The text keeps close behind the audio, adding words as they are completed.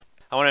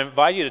I want to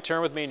invite you to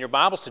turn with me in your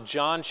Bibles to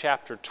John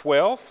chapter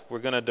 12. We're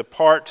going to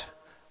depart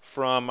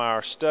from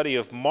our study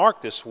of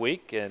Mark this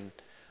week and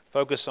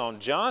focus on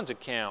John's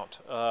account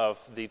of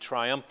the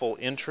triumphal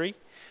entry.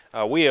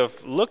 We have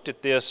looked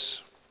at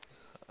this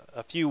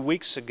a few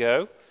weeks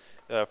ago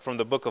from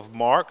the book of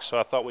Mark, so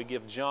I thought we'd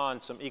give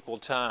John some equal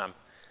time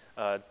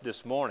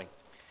this morning.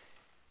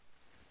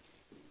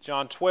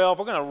 John 12,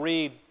 we're going to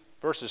read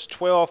verses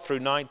 12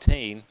 through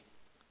 19,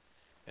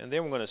 and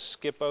then we're going to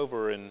skip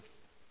over and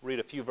read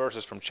a few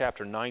verses from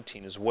chapter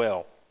 19 as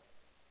well.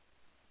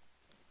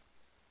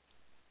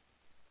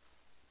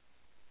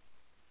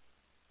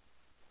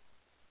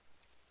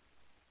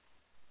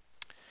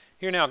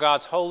 Hear now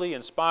God's holy,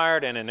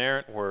 inspired, and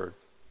inerrant word.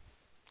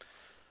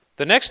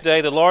 The next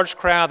day, the large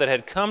crowd that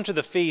had come to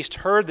the feast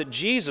heard that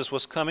Jesus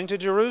was coming to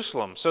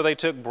Jerusalem. So they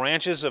took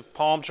branches of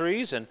palm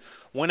trees and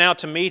went out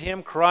to meet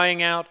him,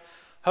 crying out,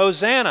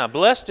 "Hosanna!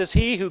 Blessed is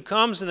he who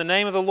comes in the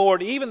name of the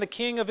Lord, even the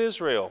King of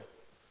Israel."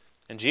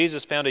 And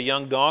Jesus found a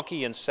young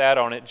donkey and sat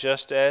on it,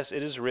 just as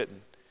it is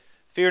written,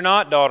 "Fear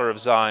not, daughter of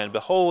Zion.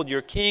 Behold,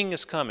 your king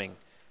is coming,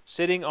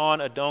 sitting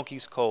on a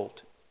donkey's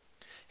colt."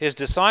 His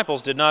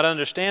disciples did not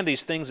understand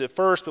these things at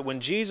first, but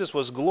when Jesus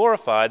was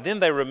glorified, then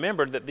they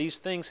remembered that these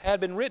things had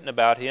been written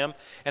about him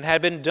and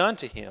had been done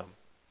to him.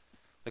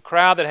 The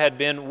crowd that had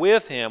been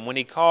with him when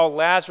he called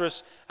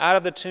Lazarus out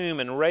of the tomb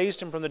and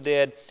raised him from the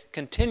dead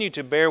continued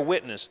to bear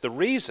witness. The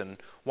reason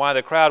why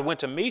the crowd went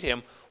to meet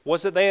him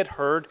was that they had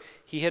heard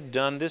he had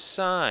done this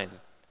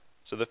sign.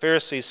 So the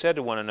Pharisees said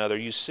to one another,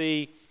 "You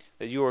see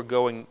that you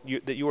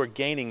are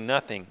gaining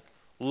nothing.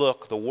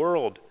 Look, the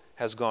world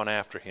has gone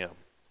after him."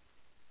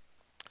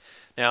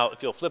 Now,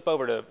 if you'll flip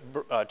over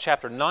to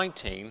chapter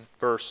 19,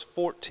 verse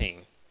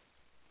 14.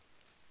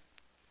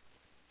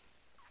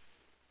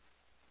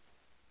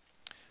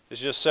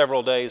 It's just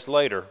several days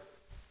later.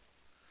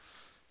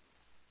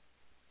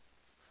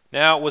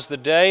 Now, it was the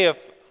day of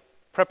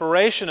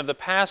preparation of the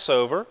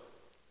Passover.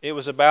 It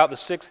was about the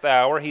 6th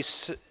hour.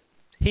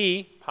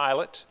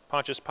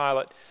 Pontius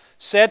Pilate,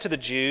 said to the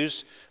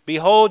Jews,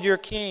 "Behold your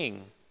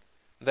king."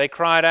 They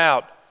cried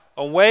out,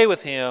 away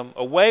with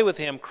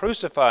him,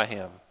 crucify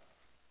him."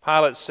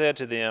 Pilate said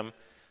to them,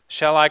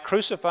 "Shall I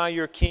crucify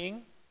your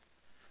king?"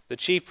 The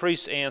chief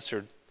priests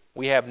answered,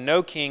 "We have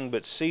no king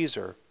but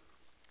Caesar."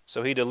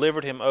 So he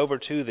delivered him over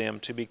to them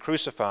to be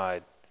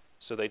crucified.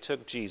 So they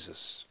took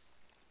Jesus.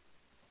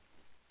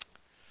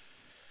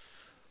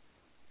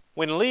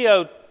 When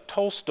Leo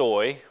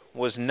Tolstoy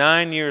was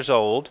 9 years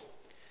old,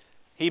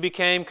 he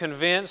became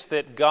convinced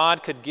that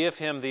God could give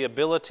him the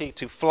ability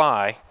to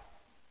fly,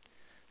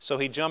 so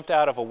he jumped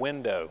out of a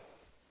window.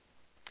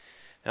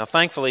 Now,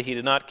 thankfully, he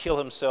did not kill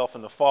himself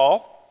in the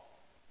fall,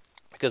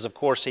 because, of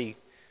course, he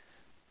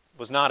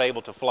was not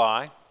able to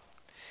fly.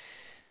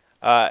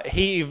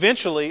 He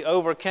eventually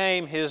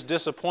overcame his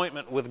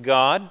disappointment with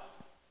God,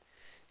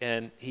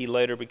 and he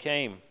later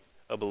became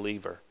a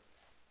believer.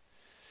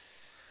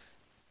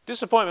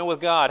 Disappointment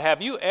with God.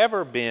 Have you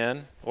ever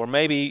been, or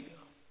maybe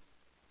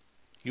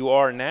you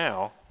are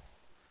now,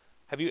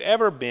 have you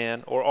ever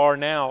been or are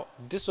now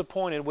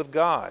disappointed with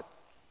God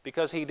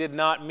because he did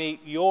not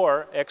meet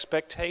your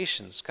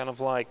expectations, kind of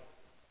like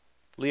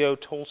Leo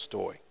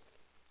Tolstoy?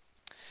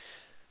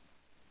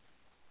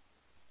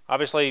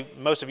 Obviously,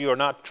 most of you are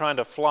not trying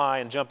to fly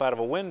and jump out of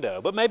a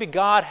window, but maybe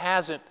God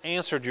hasn't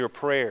answered your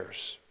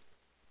prayers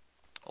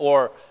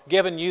or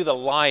given you the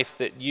life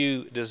that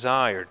you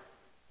desired.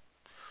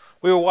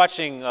 We were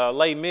watching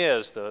Les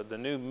Mis, the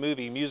new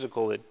movie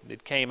musical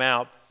that came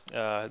out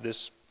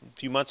this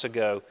few months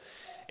ago,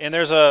 and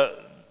there's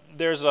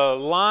a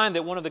line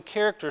that one of the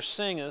characters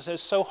sings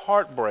that's so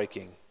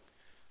heartbreaking.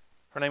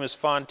 Her name is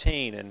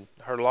Fantine, and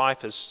her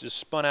life has just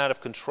spun out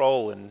of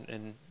control,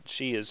 and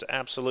she is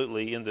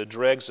absolutely in the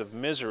dregs of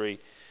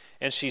misery.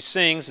 And she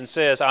sings and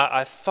says,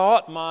 I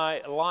thought my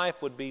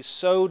life would be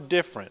so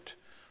different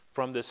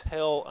from this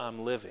hell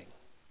I'm living."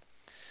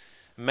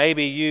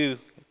 Maybe you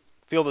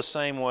feel the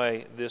same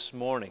way this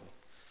morning.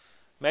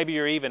 Maybe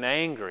you're even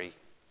angry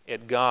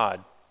at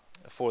God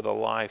for the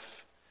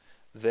life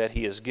that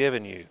he has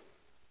given you.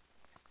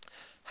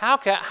 How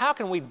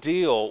can we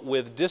deal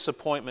with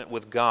disappointment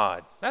with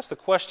God? That's the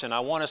question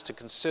I want us to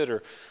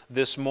consider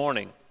this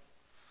morning.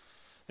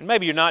 And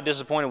maybe you're not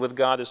disappointed with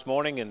God this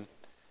morning, and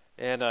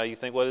you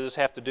think, what does this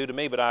have to do to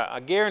me? But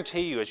I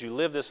guarantee you, as you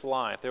live this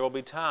life, there will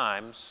be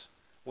times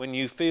when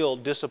you feel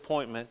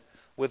disappointment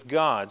with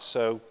God.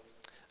 So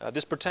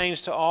this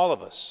pertains to all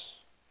of us.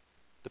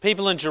 The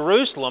people in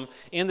Jerusalem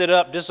ended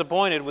up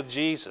disappointed with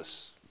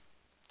Jesus.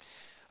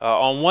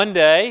 On one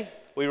day,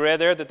 we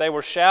read there that they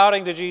were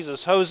shouting to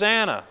Jesus,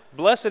 "Hosanna!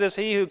 Blessed is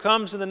he who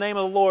comes in the name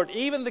of the Lord,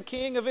 even the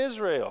King of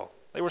Israel."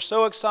 They were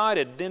so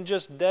excited. Then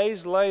just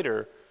days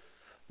later,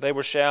 they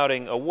were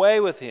shouting, away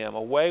with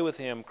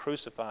him,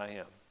 crucify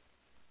him."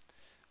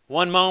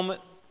 One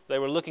moment, they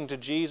were looking to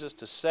Jesus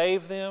to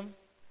save them,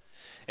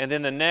 and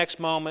then the next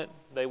moment,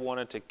 they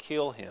wanted to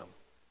kill him.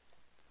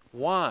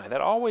 Why?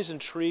 That always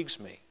intrigues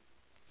me.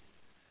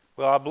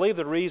 Well, I believe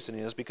the reason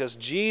is because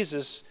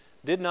Jesus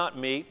did not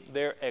meet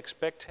their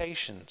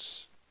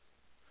expectations.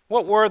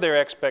 What were their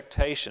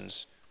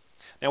expectations?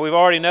 Now, we've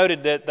already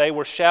noted that they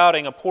were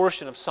shouting a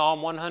portion of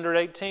Psalm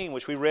 118,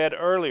 which we read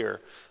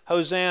earlier.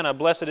 Hosanna,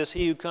 blessed is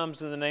he who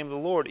comes in the name of the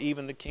Lord,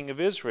 even the King of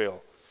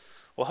Israel.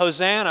 Well,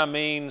 Hosanna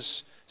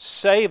means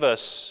save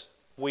us,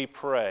 we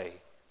pray.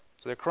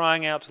 So they're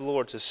crying out to the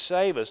Lord to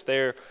save us.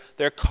 They're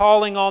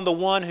calling on the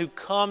one who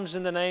comes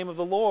in the name of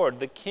the Lord,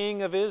 the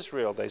King of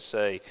Israel, they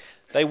say.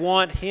 They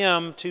want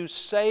him to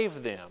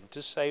save them.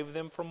 To save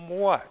them from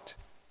what?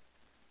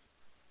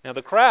 Now,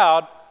 the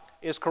crowd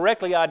is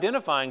correctly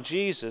identifying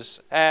Jesus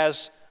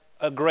as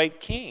a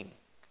great king.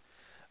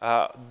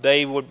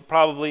 They would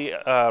probably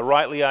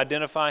rightly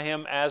identify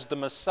him as the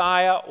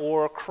Messiah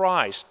or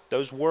Christ.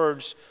 Those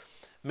words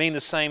mean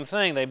the same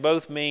thing. They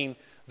both mean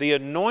the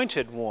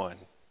anointed one.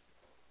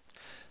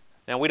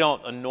 Now, we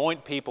don't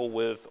anoint people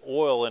with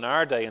oil in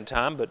our day and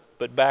time,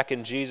 but back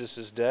in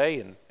Jesus'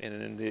 day and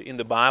in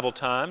the Bible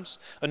times,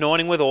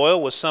 anointing with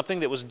oil was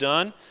something that was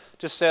done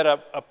to set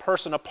up a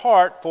person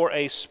apart for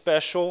a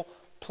special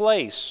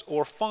place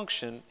or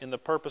function in the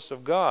purpose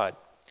of God.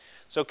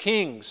 So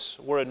kings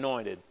were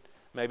anointed.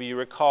 Maybe you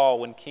recall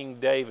when King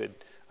David,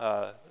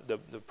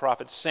 the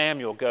prophet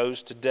Samuel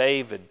goes to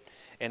David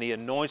and he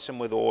anoints him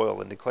with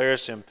oil and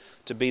declares him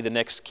to be the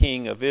next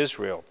king of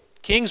Israel.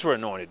 Kings were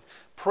anointed.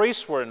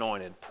 Priests were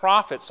anointed.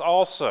 Prophets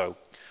also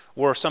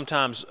were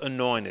sometimes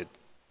anointed.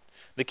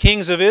 The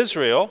kings of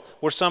Israel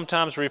were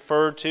sometimes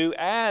referred to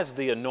as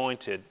the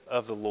anointed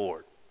of the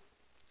Lord,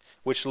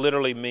 which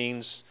literally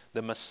means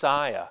the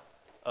Messiah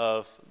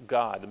of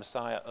God, the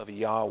Messiah of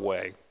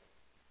Yahweh.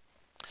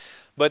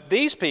 But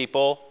these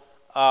people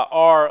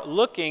are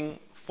looking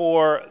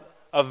for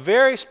a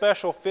very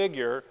special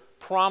figure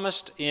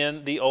promised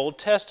in the Old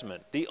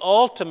Testament, the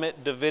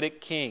ultimate Davidic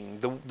king,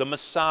 the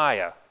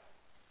Messiah.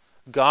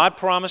 God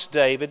promised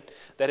David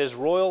that his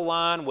royal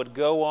line would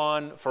go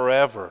on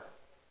forever.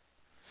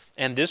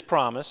 And this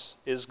promise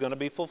is going to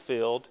be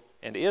fulfilled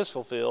and is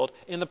fulfilled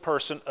in the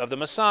person of the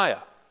Messiah.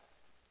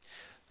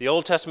 The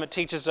Old Testament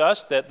teaches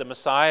us that the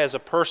Messiah is a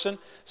person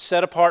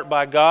set apart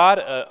by God,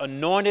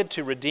 anointed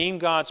to redeem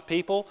God's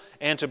people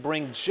and to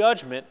bring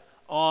judgment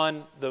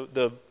on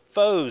the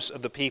foes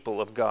of the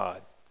people of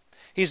God.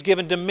 He's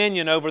given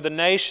dominion over the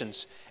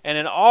nations, and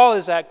in all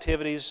his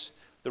activities,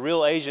 the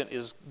real agent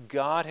is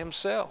God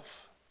himself.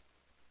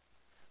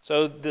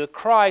 So the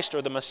Christ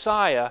or the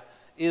Messiah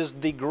is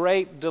the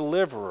great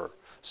deliverer.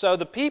 So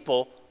the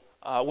people,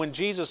 when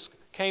Jesus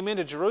came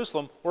into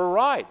Jerusalem, were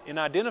right in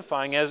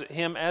identifying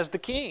him as the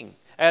King,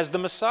 as the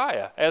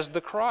Messiah, as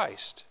the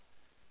Christ.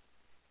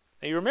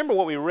 Now you remember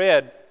what we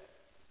read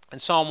in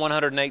Psalm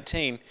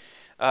 118.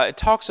 It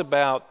talks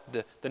about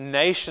the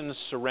nations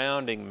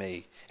surrounding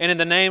me. And in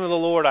the name of the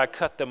Lord I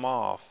cut them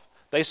off.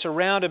 They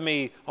surrounded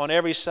me on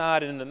every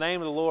side, and in the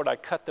name of the Lord I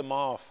cut them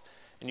off.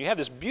 And you have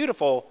this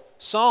beautiful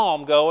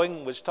psalm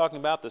going, which is talking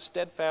about the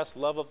steadfast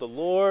love of the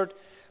Lord.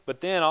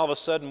 But then all of a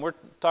sudden we're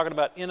talking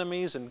about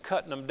enemies and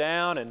cutting them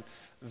down and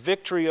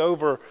victory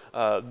over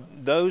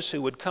those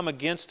who would come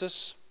against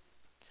us.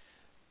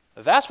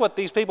 That's what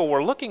these people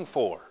were looking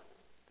for.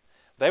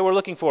 They were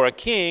looking for a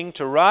king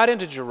to ride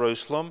into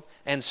Jerusalem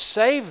and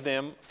save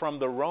them from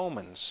the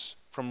Romans,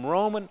 from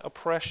Roman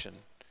oppression.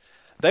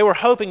 They were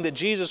hoping that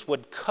Jesus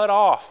would cut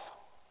off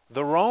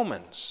the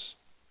Romans.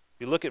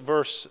 You look at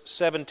verse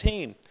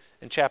 17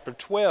 in chapter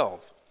 12.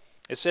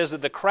 It says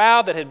that the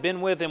crowd that had been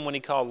with him when he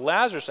called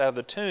Lazarus out of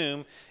the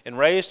tomb and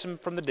raised him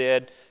from the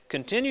dead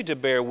continued to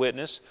bear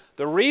witness.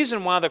 The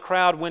reason why the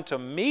crowd went to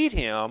meet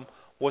him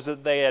was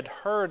that they had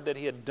heard that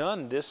he had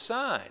done this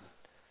sign.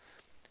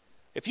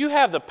 If you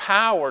have the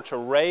power to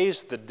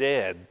raise the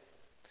dead,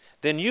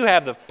 then you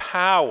have the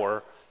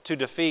power to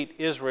defeat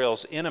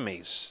Israel's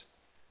enemies.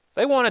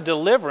 They wanted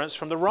deliverance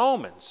from the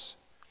Romans.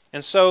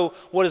 And so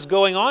what is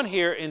going on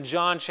here in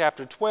John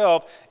chapter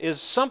 12 is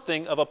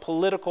something of a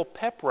political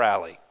pep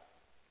rally.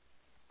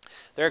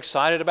 They're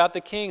excited about the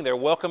king. They're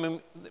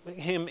welcoming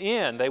him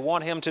in. They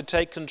want him to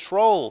take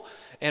control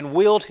and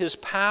wield his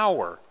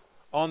power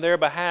on their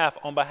behalf,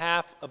 on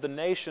behalf of the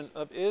nation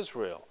of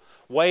Israel,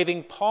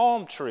 waving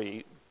palm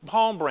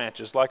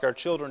branches like our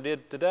children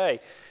did today.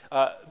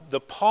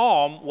 The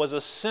palm was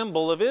a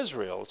symbol of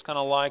Israel. It's kind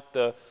of like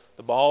the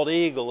bald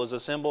eagle is a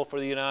symbol for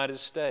the United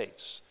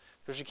States.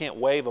 Of course, you can't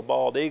wave a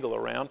bald eagle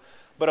around,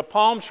 but a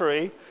palm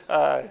tree,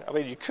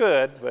 you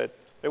could, but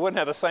it wouldn't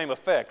have the same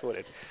effect, would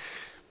it?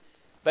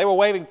 They were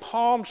waving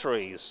palm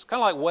trees, kind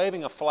of like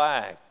waving a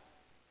flag,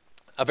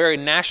 a very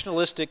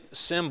nationalistic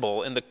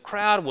symbol, and the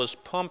crowd was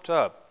pumped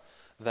up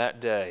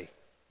that day.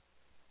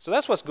 So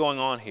that's what's going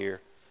on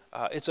here.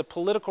 It's a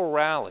political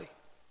rally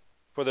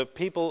for the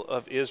people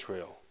of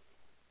Israel.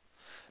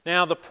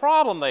 Now, the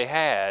problem they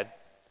had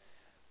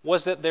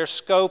was that their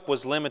scope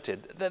was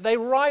limited. They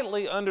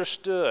rightly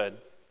understood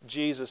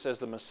Jesus as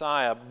the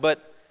Messiah,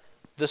 but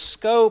the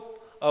scope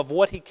of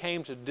what he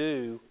came to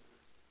do,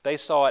 they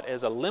saw it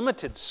as a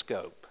limited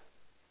scope.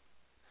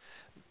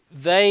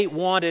 They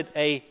wanted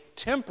a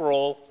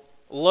temporal,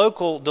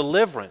 local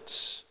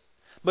deliverance.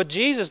 But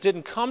Jesus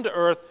didn't come to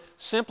earth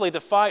simply to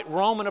fight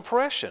Roman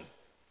oppression.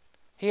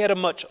 He had a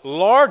much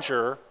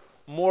larger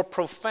more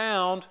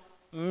profound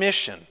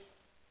mission.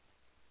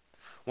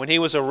 When he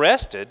was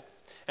arrested,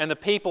 and the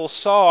people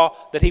saw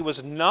that he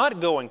was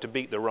not going to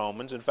beat the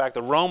Romans, in fact,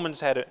 the Romans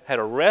had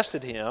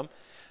arrested him,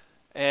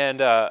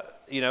 and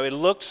it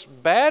looks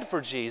bad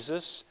for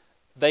Jesus,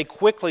 they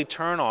quickly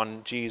turn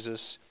on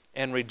Jesus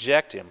and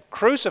reject him.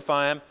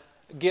 Crucify him,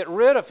 get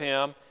rid of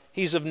him.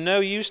 He's of no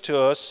use to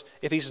us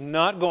if he's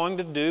not going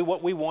to do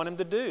what we want him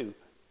to do,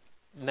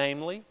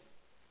 namely,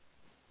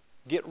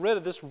 get rid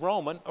of this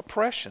Roman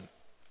oppression.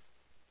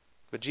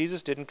 But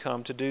Jesus didn't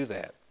come to do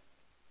that.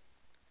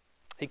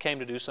 He came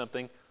to do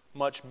something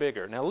much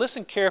bigger. Now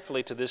listen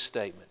carefully to this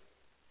statement.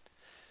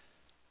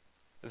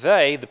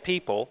 They, the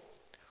people,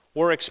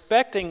 were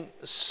expecting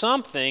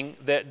something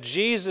that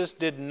Jesus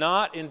did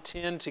not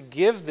intend to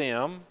give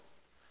them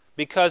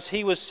because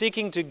he was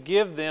seeking to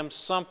give them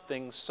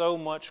something so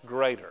much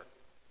greater.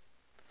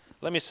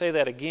 Let me say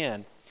that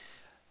again.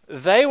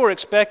 They were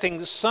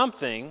expecting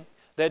something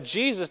that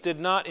Jesus did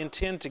not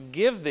intend to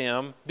give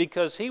them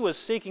because he was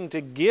seeking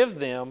to give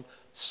them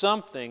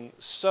something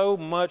so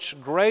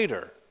much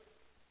greater.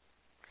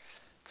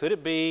 Could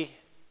it be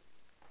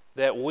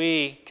that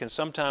we can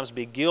sometimes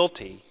be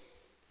guilty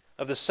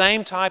of the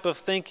same type of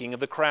thinking of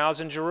the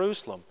crowds in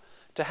Jerusalem,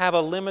 to have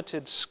a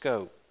limited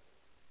scope?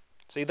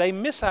 See, they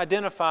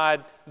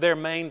misidentified their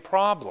main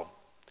problem.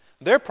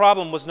 Their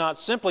problem was not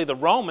simply the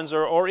Romans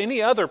or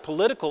any other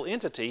political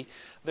entity.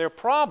 Their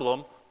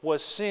problem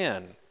was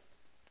sin.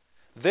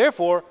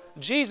 Therefore,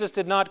 Jesus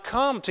did not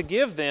come to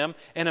give them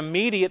an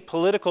immediate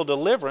political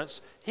deliverance.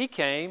 He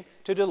came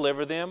to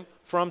deliver them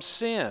from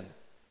sin.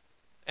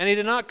 And he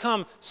did not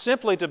come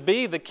simply to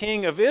be the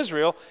king of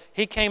Israel.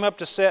 He came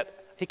to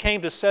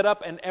set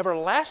up an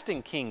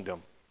everlasting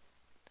kingdom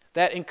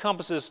that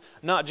encompasses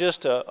not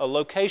just a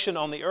location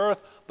on the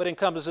earth, but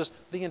encompasses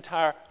the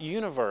entire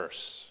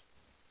universe.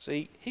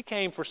 See, he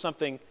came for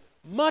something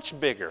much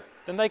bigger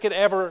than they could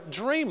ever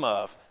dream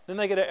of, than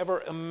they could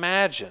ever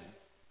imagine.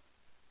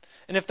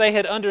 And if they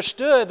had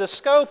understood the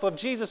scope of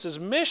Jesus'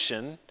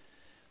 mission,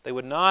 they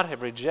would not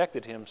have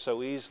rejected him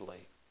so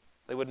easily.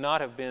 They would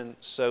not have been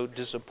so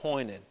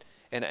disappointed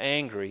and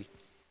angry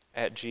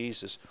at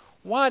Jesus.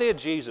 Why did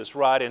Jesus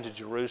ride into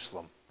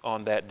Jerusalem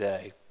on that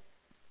day?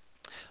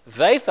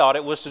 They thought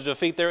it was to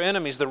defeat their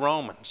enemies, the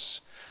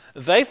Romans.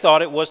 They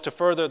thought it was to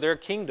further their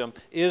kingdom,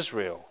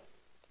 Israel.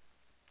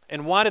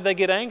 And why did they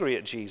get angry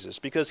at Jesus?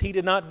 Because he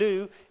did not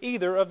do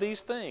either of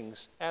these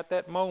things at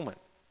that moment.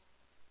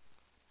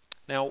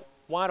 Now,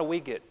 why do we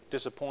get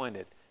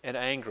disappointed and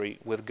angry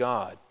with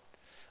God?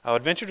 I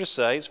would venture to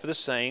say it's for the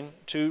same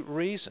two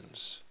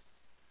reasons.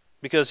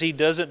 Because he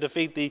doesn't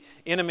defeat the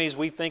enemies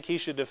we think he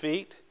should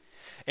defeat,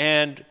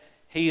 and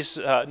he's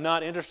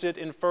not interested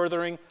in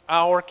furthering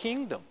our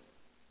kingdom.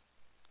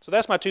 So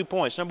that's my 2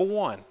 points. Number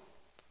one,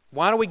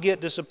 why do we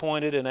get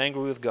disappointed and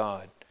angry with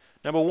God?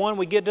 Number one,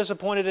 we get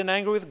disappointed and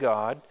angry with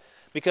God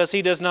because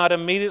he does not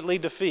immediately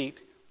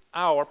defeat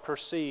our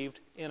perceived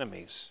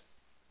enemies.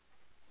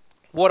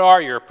 What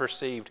are your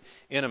perceived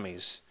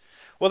enemies?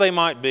 Well, they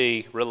might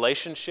be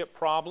relationship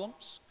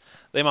problems.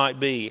 They might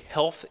be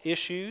health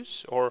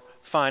issues or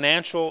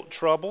financial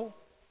trouble.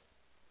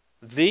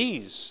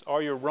 These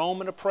are your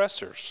Roman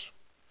oppressors.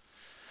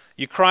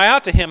 You cry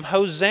out to him,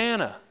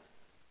 Hosanna,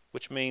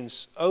 which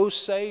means, oh,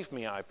 save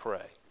me, I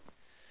pray.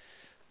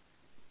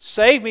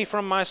 Save me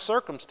from my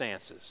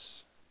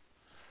circumstances.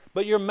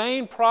 But your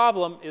main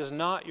problem is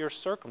not your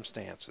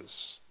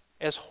circumstances,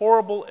 as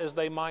horrible as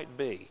they might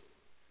be.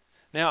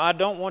 Now, I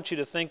don't want you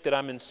to think that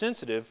I'm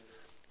insensitive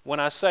when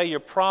I say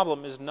your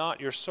problem is not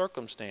your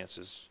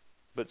circumstances,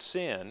 but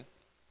sin.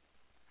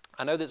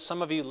 I know that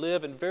some of you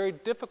live in very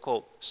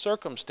difficult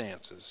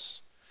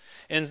circumstances.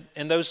 And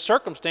those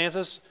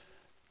circumstances,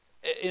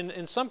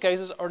 in some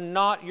cases, are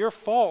not your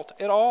fault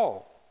at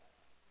all.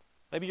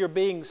 Maybe you're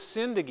being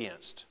sinned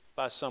against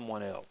by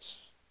someone else.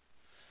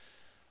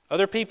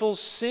 Other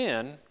people's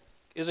sin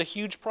is a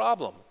huge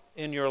problem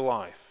in your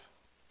life.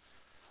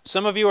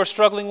 Some of you are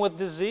struggling with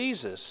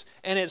diseases,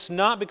 and it's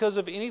not because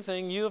of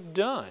anything you have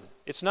done.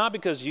 It's not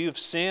because you've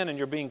sinned and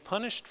you're being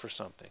punished for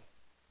something,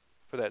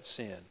 for that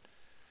sin.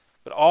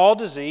 But all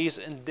disease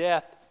and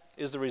death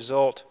is the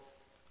result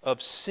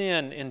of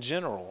sin in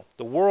general.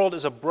 The world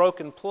is a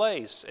broken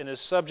place and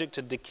is subject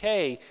to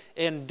decay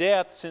and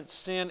death since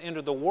sin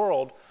entered the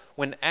world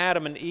when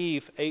Adam and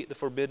Eve ate the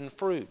forbidden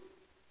fruit.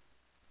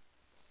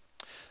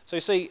 So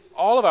you see,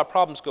 all of our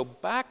problems go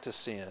back to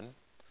sin.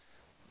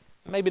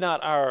 Maybe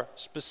not our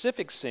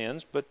specific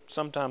sins, but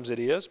sometimes it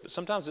is. But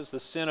sometimes it's the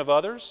sin of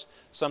others.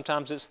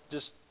 Sometimes it's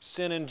just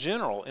sin in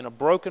general in a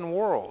broken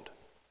world.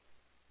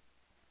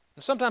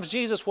 And sometimes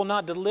Jesus will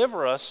not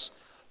deliver us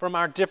from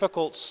our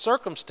difficult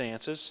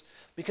circumstances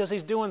because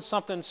he's doing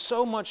something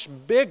so much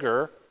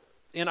bigger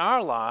in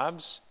our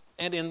lives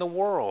and in the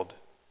world.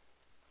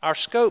 Our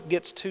scope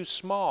gets too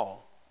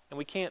small and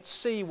we can't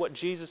see what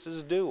Jesus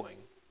is doing.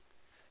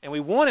 And we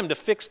want him to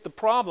fix the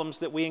problems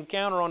that we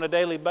encounter on a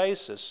daily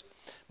basis.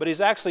 But he's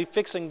actually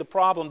fixing the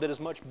problem that is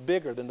much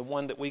bigger than the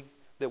one that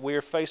we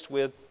are faced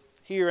with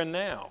here and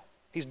now.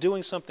 He's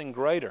doing something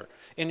greater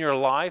in your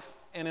life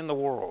and in the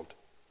world.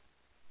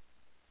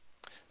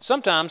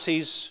 Sometimes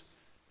He's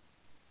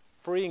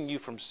freeing you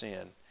from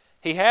sin.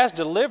 He has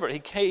delivered.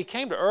 He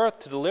came to earth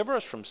to deliver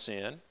us from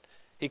sin.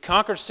 He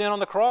conquered sin on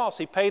the cross.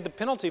 He paid the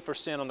penalty for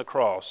sin on the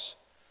cross.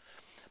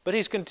 But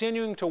He's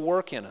continuing to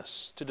work in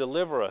us to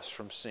deliver us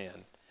from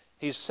sin.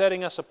 He's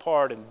setting us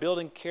apart and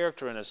building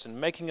character in us and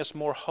making us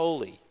more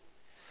holy.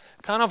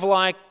 Kind of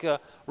like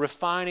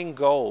refining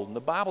gold. And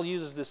the Bible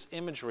uses this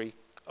imagery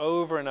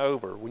over and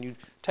over. When you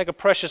take a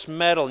precious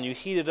metal and you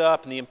heat it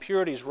up and the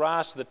impurities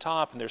rise to the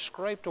top and they're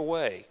scraped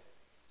away.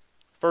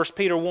 1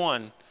 Peter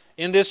 1,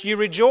 in this you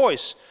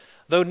rejoice,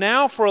 though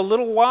now for a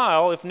little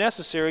while, if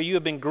necessary, you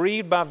have been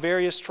grieved by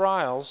various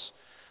trials,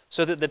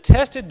 so that the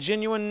tested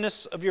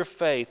genuineness of your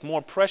faith,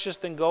 more precious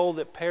than gold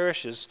that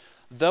perishes,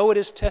 though it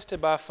is tested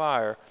by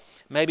fire,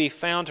 may be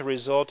found to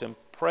result in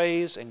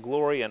praise and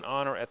glory and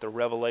honor at the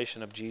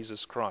revelation of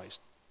Jesus Christ.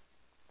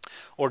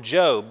 Or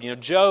Job.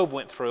 Job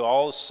went through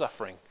all the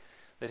suffering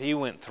that he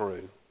went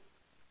through.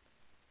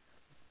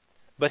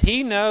 But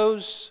he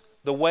knows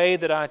the way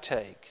that I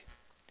take.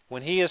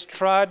 When he has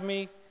tried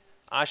me,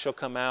 I shall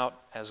come out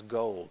as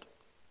gold.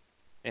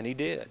 And he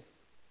did.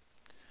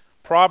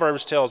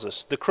 Proverbs tells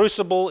us, the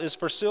crucible is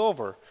for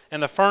silver,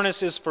 and the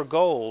furnace is for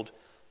gold.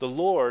 The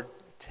Lord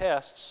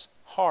tests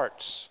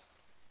hearts.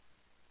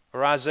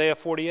 Or Isaiah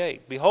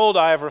 48, behold,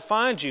 I have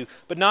refined you,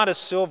 but not as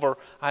silver.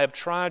 I have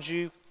tried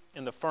you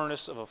in the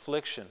furnace of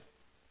affliction.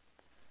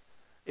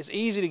 It's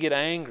easy to get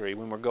angry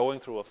when we're going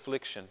through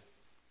affliction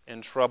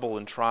and trouble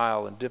and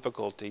trial and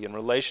difficulty and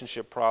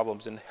relationship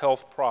problems and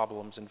health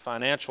problems and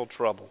financial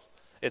trouble,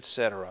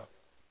 etc.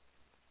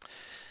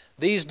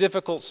 These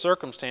difficult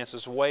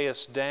circumstances weigh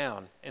us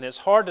down, and it's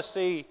hard to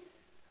see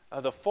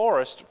the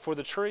forest for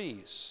the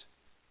trees.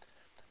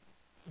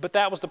 But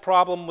that was the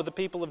problem with the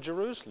people of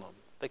Jerusalem.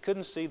 They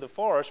couldn't see the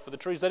forest for the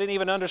trees. They didn't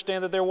even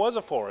understand that there was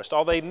a forest.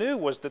 All they knew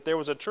was that there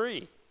was a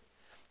tree.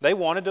 They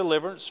wanted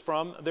deliverance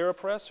from their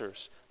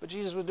oppressors. But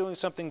Jesus was doing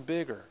something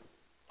bigger.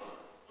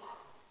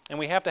 And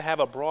we have to have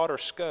a broader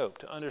scope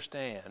to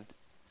understand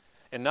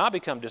and not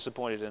become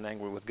disappointed and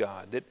angry with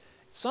God. That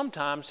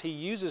sometimes He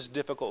uses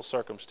difficult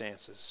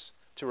circumstances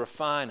to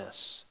refine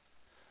us,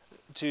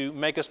 to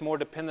make us more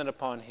dependent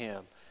upon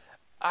Him.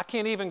 I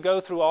can't even go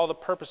through all the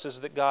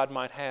purposes that God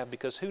might have,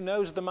 because who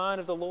knows the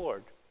mind of the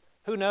Lord?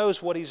 Who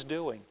knows what He's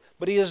doing?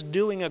 But He is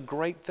doing a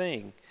great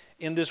thing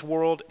in this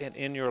world and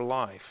in your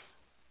life.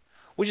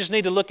 We just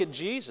need to look at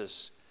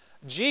Jesus.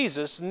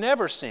 Jesus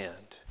never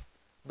sinned,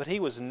 but He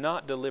was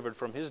not delivered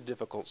from His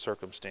difficult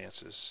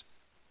circumstances.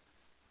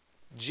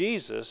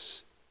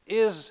 Jesus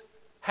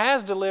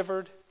has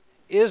delivered,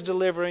 is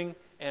delivering,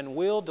 and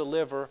will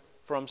deliver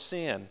from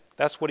sin.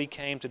 That's what He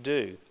came to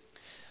do.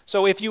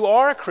 So if you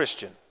are a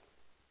Christian,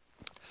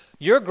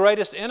 your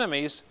greatest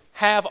enemies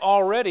have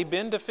already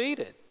been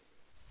defeated.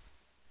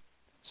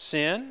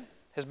 Sin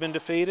has been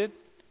defeated.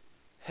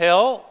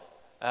 Hell,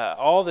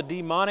 all the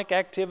demonic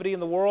activity in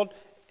the world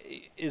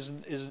is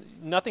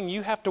nothing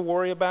you have to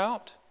worry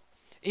about.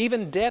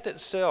 Even death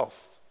itself,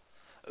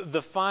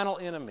 the final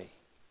enemy,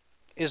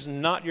 is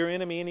not your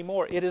enemy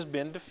anymore. It has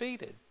been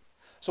defeated.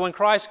 So when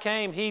Christ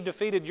came, He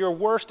defeated your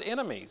worst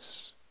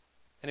enemies.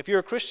 And if you're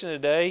a Christian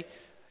today,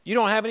 you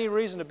don't have any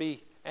reason to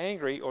be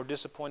angry or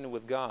disappointed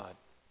with God,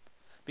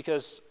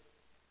 because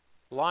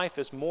life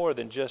is more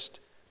than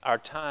just our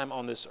time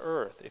on this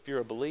earth. If you're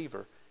a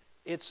believer,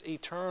 it's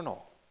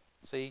eternal.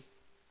 See,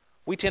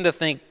 we tend to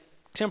think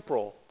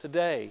temporal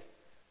today,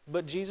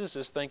 but Jesus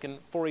is thinking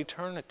for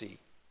eternity.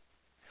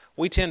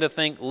 We tend to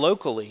think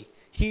locally,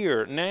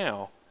 here,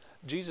 now.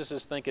 Jesus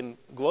is thinking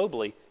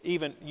globally,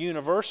 even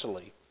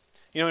universally.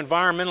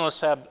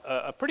 Environmentalists have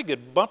a pretty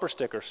good bumper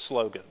sticker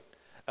slogan.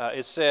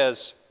 It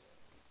says,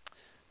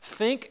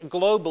 think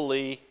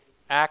globally,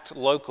 act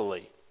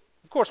locally.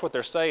 Of course, what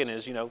they're saying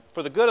is,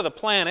 for the good of the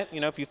planet,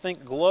 if you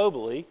think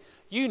globally,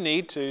 you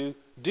need to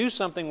do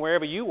something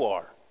wherever you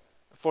are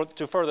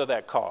to further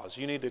that cause.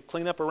 You need to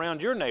clean up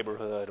around your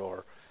neighborhood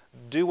or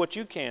do what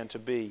you can to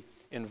be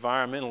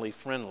environmentally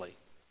friendly.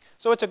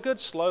 So it's a good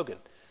slogan.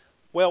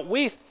 Well,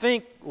 we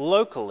think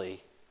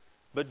locally,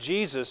 but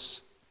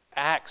Jesus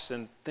acts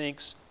and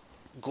thinks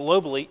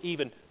globally,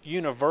 even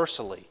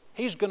universally.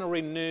 He's going to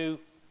renew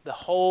the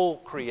whole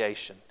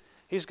creation.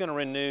 He's going to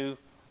renew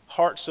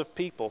hearts of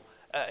people.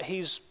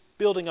 He's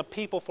building a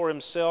people for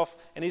Himself,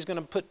 and He's going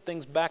to put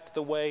things back to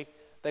the way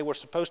they were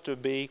supposed to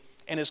be,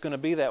 and it's going to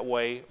be that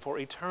way for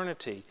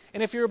eternity.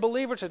 And if you're a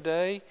believer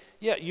today,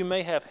 you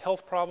may have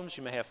health problems,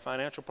 you may have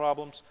financial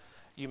problems,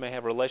 you may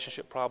have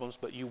relationship problems,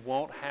 but you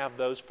won't have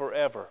those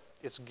forever.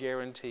 It's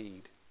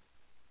guaranteed.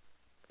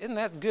 Isn't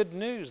that good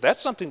news?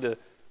 That's something to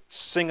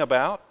sing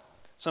about,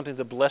 something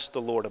to bless the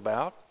Lord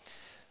about.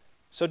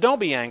 So don't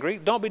be angry.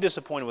 Don't be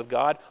disappointed with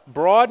God.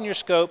 Broaden your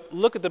scope.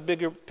 Look at the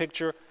bigger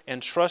picture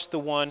and trust the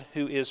one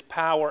who is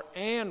power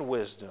and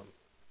wisdom.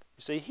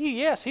 You see,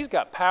 He's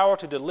got power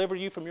to deliver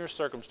you from your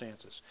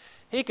circumstances.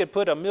 He could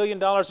put $1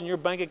 million in your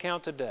bank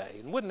account today.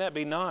 And wouldn't that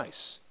be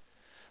nice?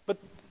 But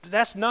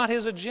that's not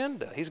His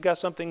agenda. He's got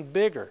something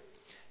bigger.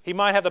 He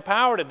might have the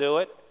power to do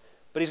it,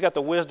 but He's got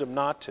the wisdom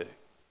not to.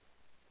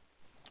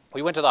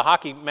 We went to the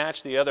hockey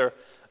match the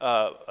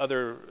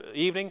other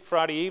evening,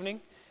 Friday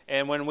evening,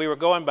 and when we were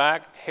going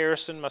back,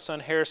 my son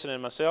Harrison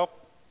and myself,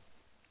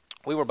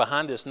 we were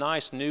behind this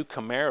nice new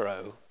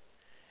Camaro,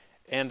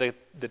 and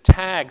the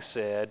tag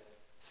said,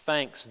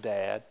 "Thanks,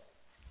 Dad,"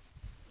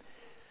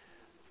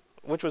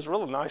 which was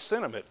really nice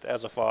sentiment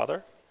as a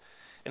father.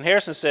 And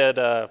Harrison said,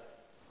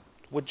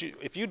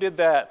 if you did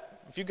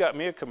that, if you got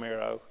me a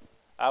Camaro,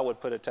 I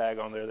would put a tag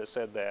on there that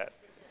said that.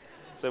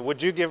 So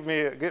would you get me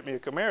a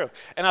Camaro?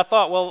 And I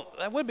thought, well,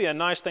 that would be a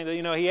nice thing.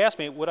 He asked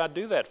me, would I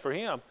do that for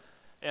him?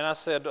 And I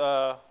said,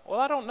 well,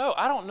 I don't know.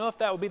 I don't know if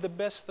that would be the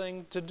best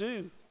thing to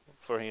do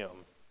for him.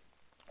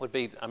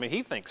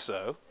 He thinks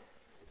so.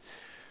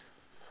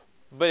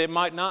 But it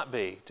might not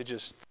be to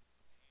just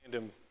hand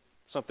him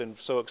something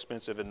so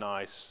expensive and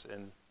nice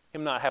and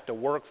him not have to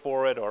work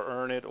for it or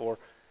earn it. Or,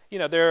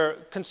 there are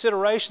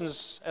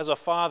considerations as a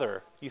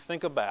father you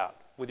think about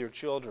with your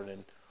children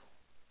and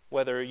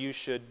whether you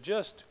should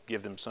just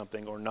give them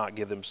something or not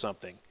give them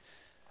something.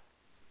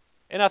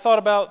 And I thought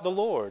about the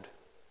Lord.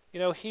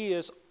 He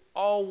is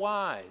all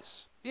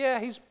wise. Yeah,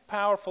 He's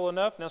powerful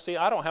enough. Now, see,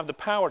 I don't have the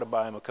power to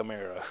buy him a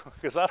Camaro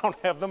because I don't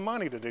have the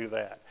money to do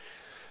that.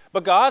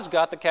 But God's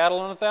got the cattle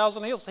on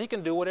 1,000 hills. He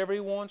can do whatever He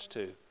wants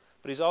to.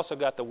 But He's also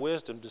got the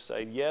wisdom to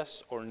say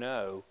yes or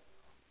no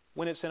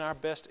when it's in our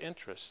best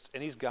interest.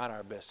 And He's got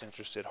our best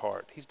interest at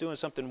heart. He's doing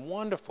something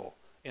wonderful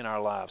in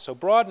our lives. So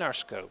broaden our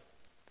scope.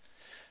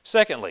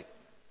 Secondly,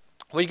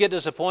 we get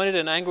disappointed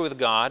and angry with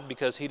God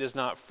because He does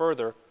not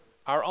further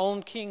our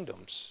own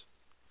kingdoms.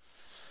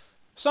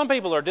 Some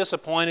people are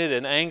disappointed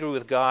and angry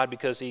with God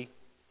because He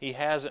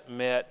hasn't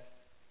met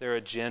their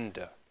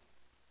agenda.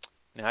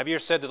 Now, have you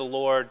ever said to the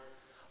Lord,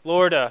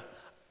 "Lord,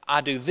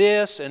 I do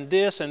this and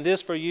this and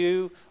this for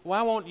you.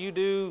 Why won't you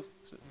do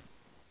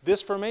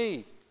this for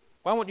me?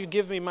 Why won't you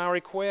give me my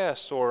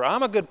requests?" Or,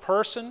 "I'm a good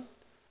person.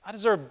 I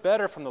deserve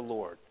better from the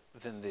Lord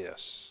than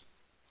this."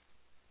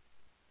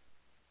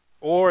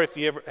 Or have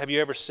you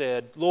ever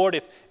said, "Lord,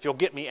 if you'll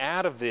get me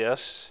out of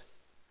this,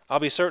 I'll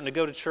be certain to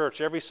go to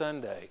church every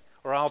Sunday,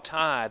 or I'll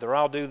tithe, or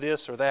I'll do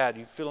this or that."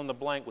 You fill in the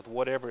blank with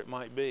whatever it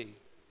might be.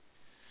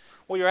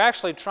 What you're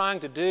actually trying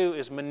to do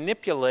is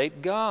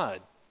manipulate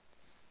God.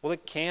 Well,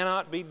 it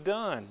cannot be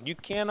done. You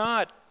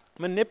cannot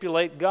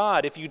manipulate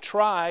God. If you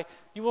try,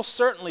 you will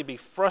certainly be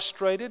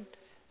frustrated,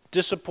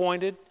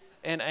 disappointed,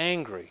 and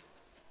angry.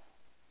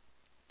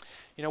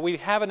 We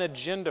have an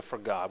agenda for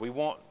God. We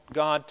want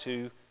God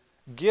to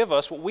give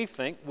us what we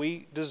think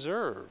we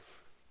deserve,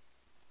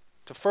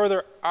 to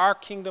further our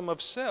kingdom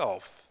of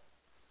self.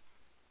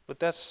 But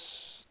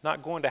that's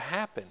not going to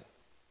happen.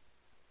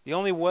 The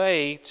only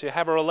way to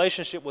have a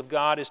relationship with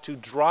God is to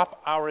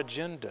drop our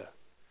agenda.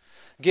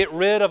 Get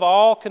rid of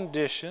all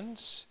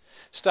conditions.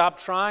 Stop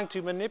trying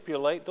to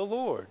manipulate the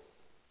Lord.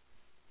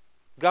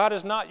 God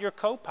is not your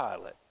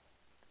co-pilot.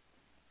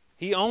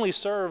 He only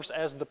serves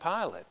as the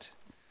pilot.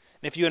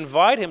 And if you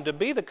invite Him to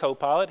be the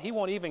co-pilot, He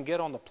won't even get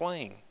on the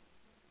plane.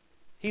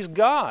 He's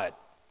God.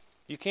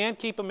 You can't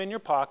keep Him in your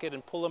pocket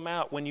and pull Him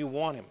out when you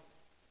want Him.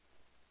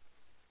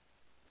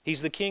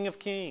 He's the King of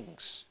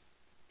Kings.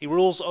 He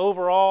rules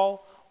over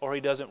all, or He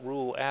doesn't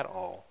rule at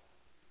all.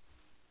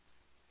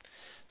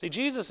 See,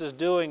 Jesus is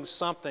doing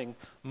something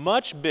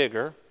much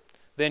bigger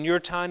than your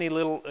tiny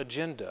little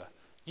agenda.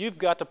 You've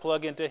got to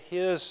plug into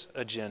His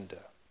agenda.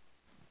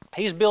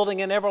 He's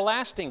building an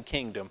everlasting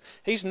kingdom.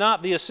 He's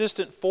not the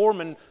assistant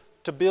foreman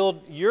to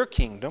build your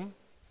kingdom.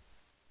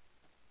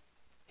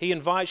 He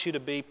invites you to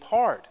be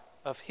part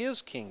of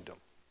His kingdom.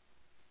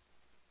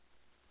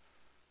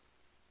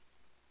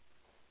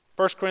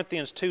 1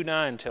 Corinthians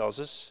 2:9 tells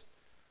us,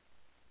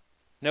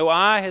 "No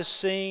eye has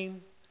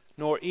seen,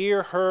 nor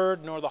ear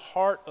heard, nor the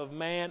heart of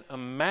man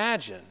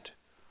imagined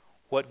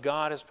what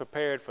God has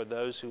prepared for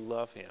those who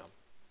love Him."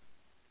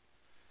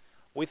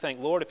 We think,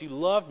 "Lord, if you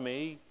loved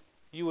me,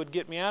 you would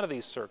get me out of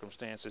these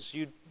circumstances.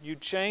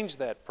 You'd change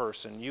that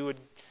person. You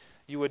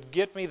would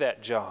get me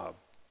that job."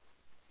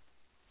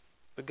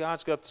 But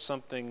God's got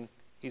something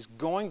He's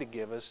going to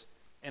give us,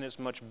 and it's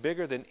much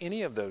bigger than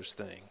any of those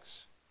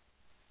things.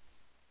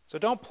 So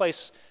don't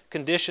place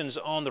conditions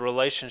on the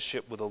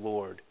relationship with the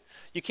Lord.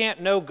 You can't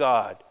know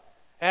God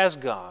as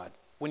God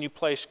when you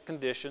place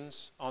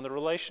conditions on the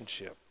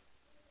relationship.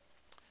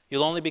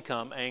 You'll only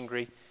become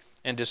angry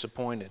and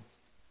disappointed.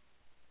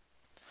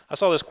 I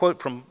saw this quote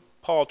from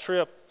Paul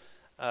Tripp.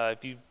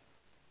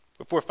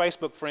 If we're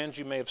Facebook friends,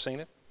 you may have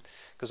seen it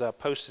because I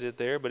posted it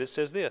there, but it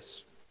says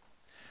this: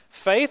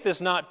 "Faith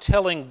is not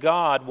telling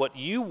God what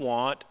you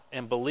want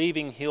and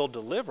believing He'll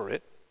deliver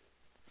it.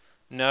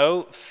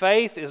 No,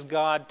 faith is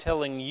God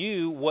telling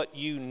you what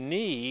you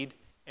need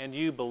and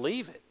you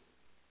believe it."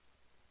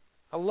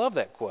 I love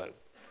that quote.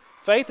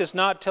 Faith is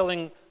not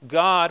telling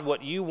God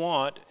what you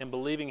want and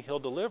believing He'll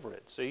deliver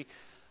it. See,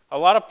 a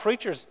lot of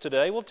preachers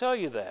today will tell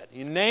you that.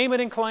 You name it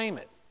and claim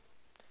it.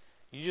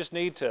 You just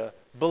need to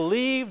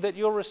believe that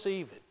you'll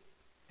receive it,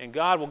 and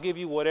God will give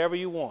you whatever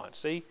you want.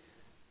 See,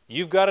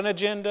 you've got an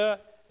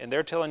agenda, and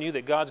they're telling you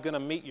that God's going to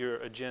meet your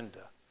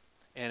agenda.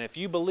 And if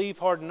you believe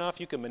hard enough,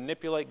 you can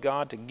manipulate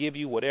God to give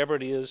you whatever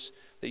it is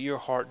that your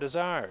heart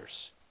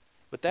desires.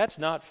 But that's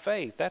not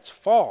faith. That's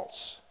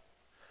false.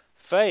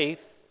 Faith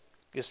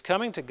is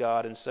coming to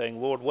God and saying,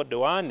 Lord, what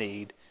do I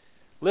need?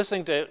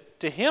 Listening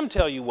to Him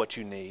tell you what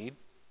you need.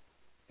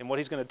 And what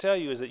He's going to tell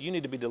you is that you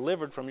need to be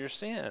delivered from your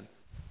sin.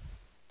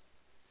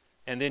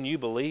 And then you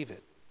believe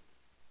it.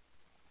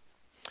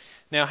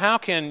 Now, how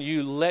can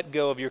you let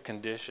go of your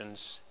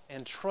conditions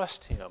and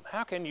trust Him?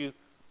 How can you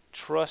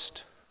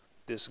trust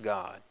this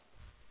God?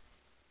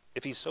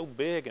 If He's so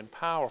big and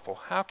powerful,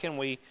 how can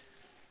we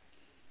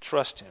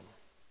trust Him?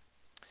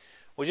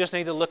 We just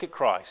need to look at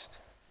Christ.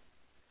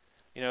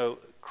 You know,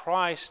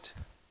 Christ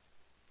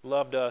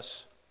loved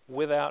us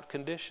without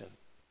condition.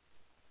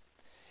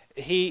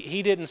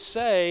 He didn't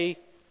say,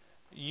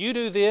 you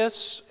do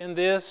this and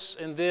this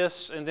and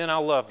this, and then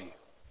I'll love you.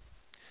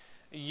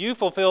 You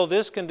fulfill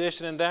this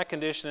condition and that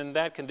condition and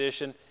that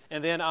condition,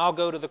 and then I'll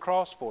go to the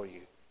cross for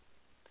you.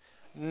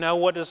 No,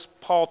 what does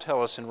Paul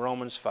tell us in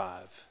Romans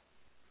 5?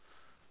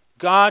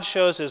 God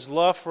shows His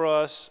love for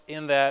us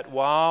in that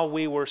while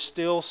we were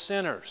still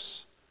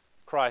sinners,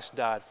 Christ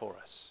died for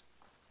us.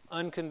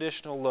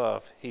 Unconditional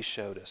love He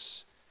showed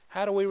us.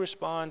 How do we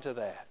respond to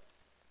that?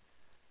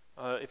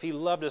 If He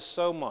loved us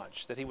so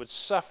much that He would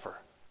suffer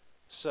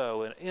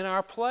so in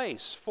our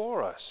place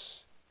for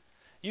us,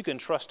 you can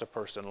trust a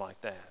person like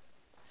that.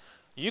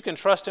 You can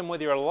trust Him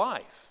with your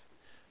life.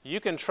 You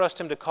can trust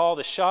Him to call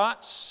the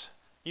shots.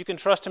 You can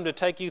trust Him to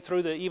take you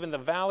through even the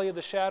valley of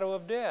the shadow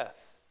of death.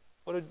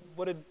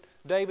 What did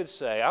David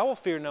say? I will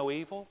fear no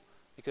evil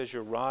because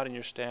your rod and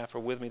your staff are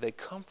with me. They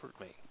comfort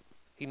me.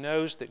 He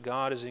knows that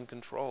God is in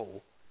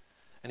control,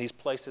 and he's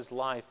placed his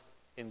life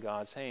in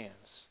God's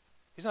hands.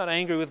 He's not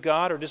angry with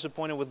God or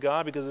disappointed with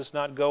God because it's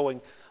not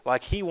going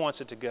like he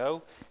wants it to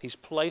go. He's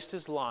placed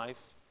his life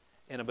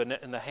in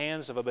the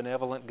hands of a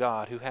benevolent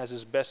God who has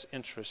his best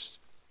interests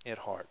at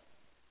heart.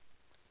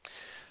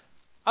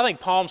 I think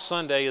Palm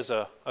Sunday is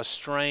a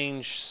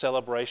strange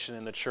celebration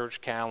in the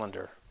church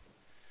calendar.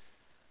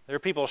 There are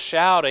people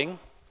shouting,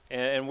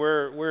 and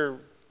we're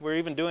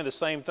even doing the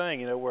same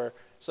thing. You know, we're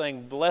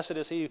saying, "Blessed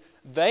is he."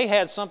 They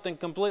had something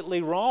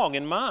completely wrong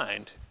in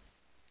mind.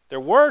 Their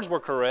words were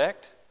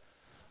correct,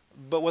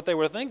 but what they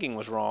were thinking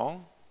was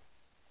wrong.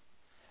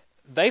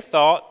 They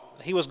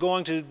thought he was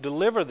going to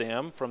deliver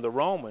them from the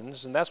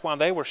Romans, and that's why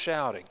they were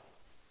shouting.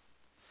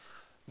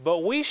 But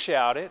we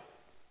shout it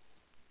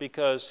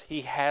because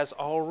he has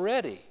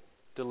already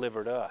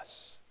delivered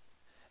us.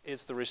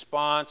 It's the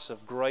response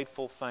of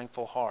grateful,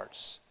 thankful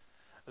hearts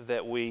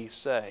that we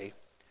say,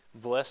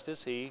 "Blessed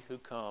is he who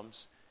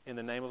comes in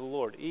the name of the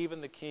Lord,"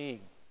 even the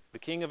King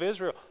of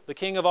Israel, the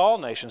King of all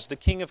nations, the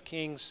King of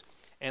kings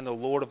and the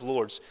Lord of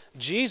lords.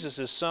 Jesus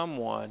is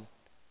someone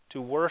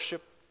to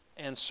worship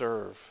and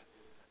serve,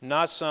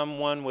 not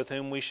someone with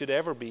whom we should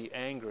ever be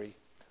angry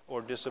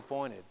or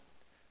disappointed,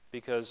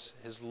 because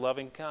his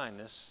loving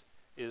kindness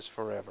is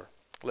forever.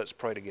 Let's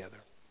pray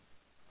together.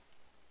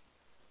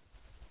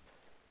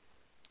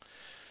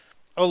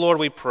 Oh Lord,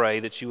 we pray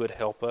that you would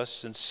help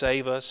us and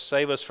save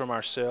us from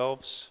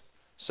ourselves,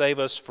 save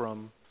us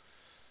from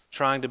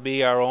trying to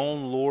be our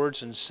own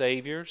lords and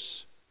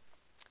saviors.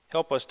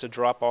 Help us to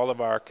drop all of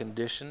our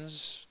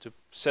conditions, to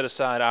set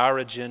aside our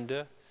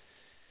agenda,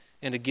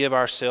 and to give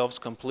ourselves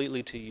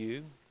completely to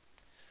you.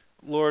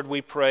 Lord,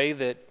 we pray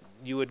that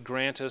you would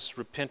grant us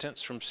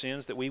repentance from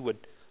sins, that we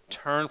would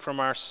turn from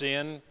our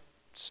sin,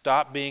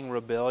 stop being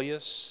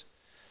rebellious,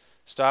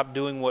 stop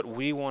doing what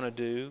we want to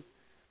do,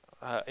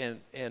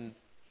 and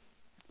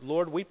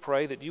Lord, we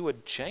pray that you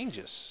would change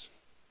us,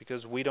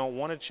 because we don't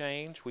want to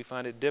change. We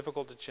find it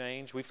difficult to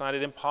change. We find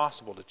it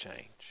impossible to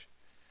change.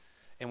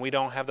 And we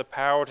don't have the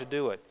power to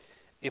do it.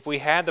 If we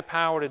had the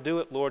power to do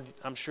it, Lord,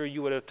 I'm sure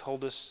you would have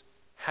told us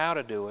how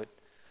to do it,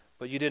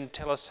 but you didn't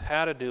tell us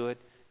how to do it.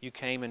 You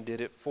came and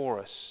did it for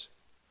us.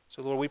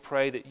 So, Lord, we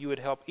pray that you would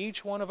help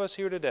each one of us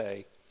here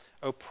today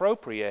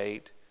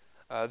appropriate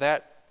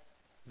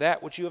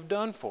that which you have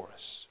done for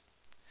us,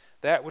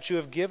 that which you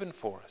have given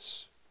for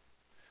us.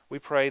 We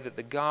pray that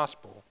the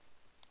gospel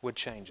would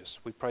change us.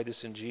 We pray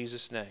this in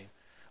Jesus' name.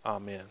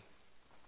 Amen.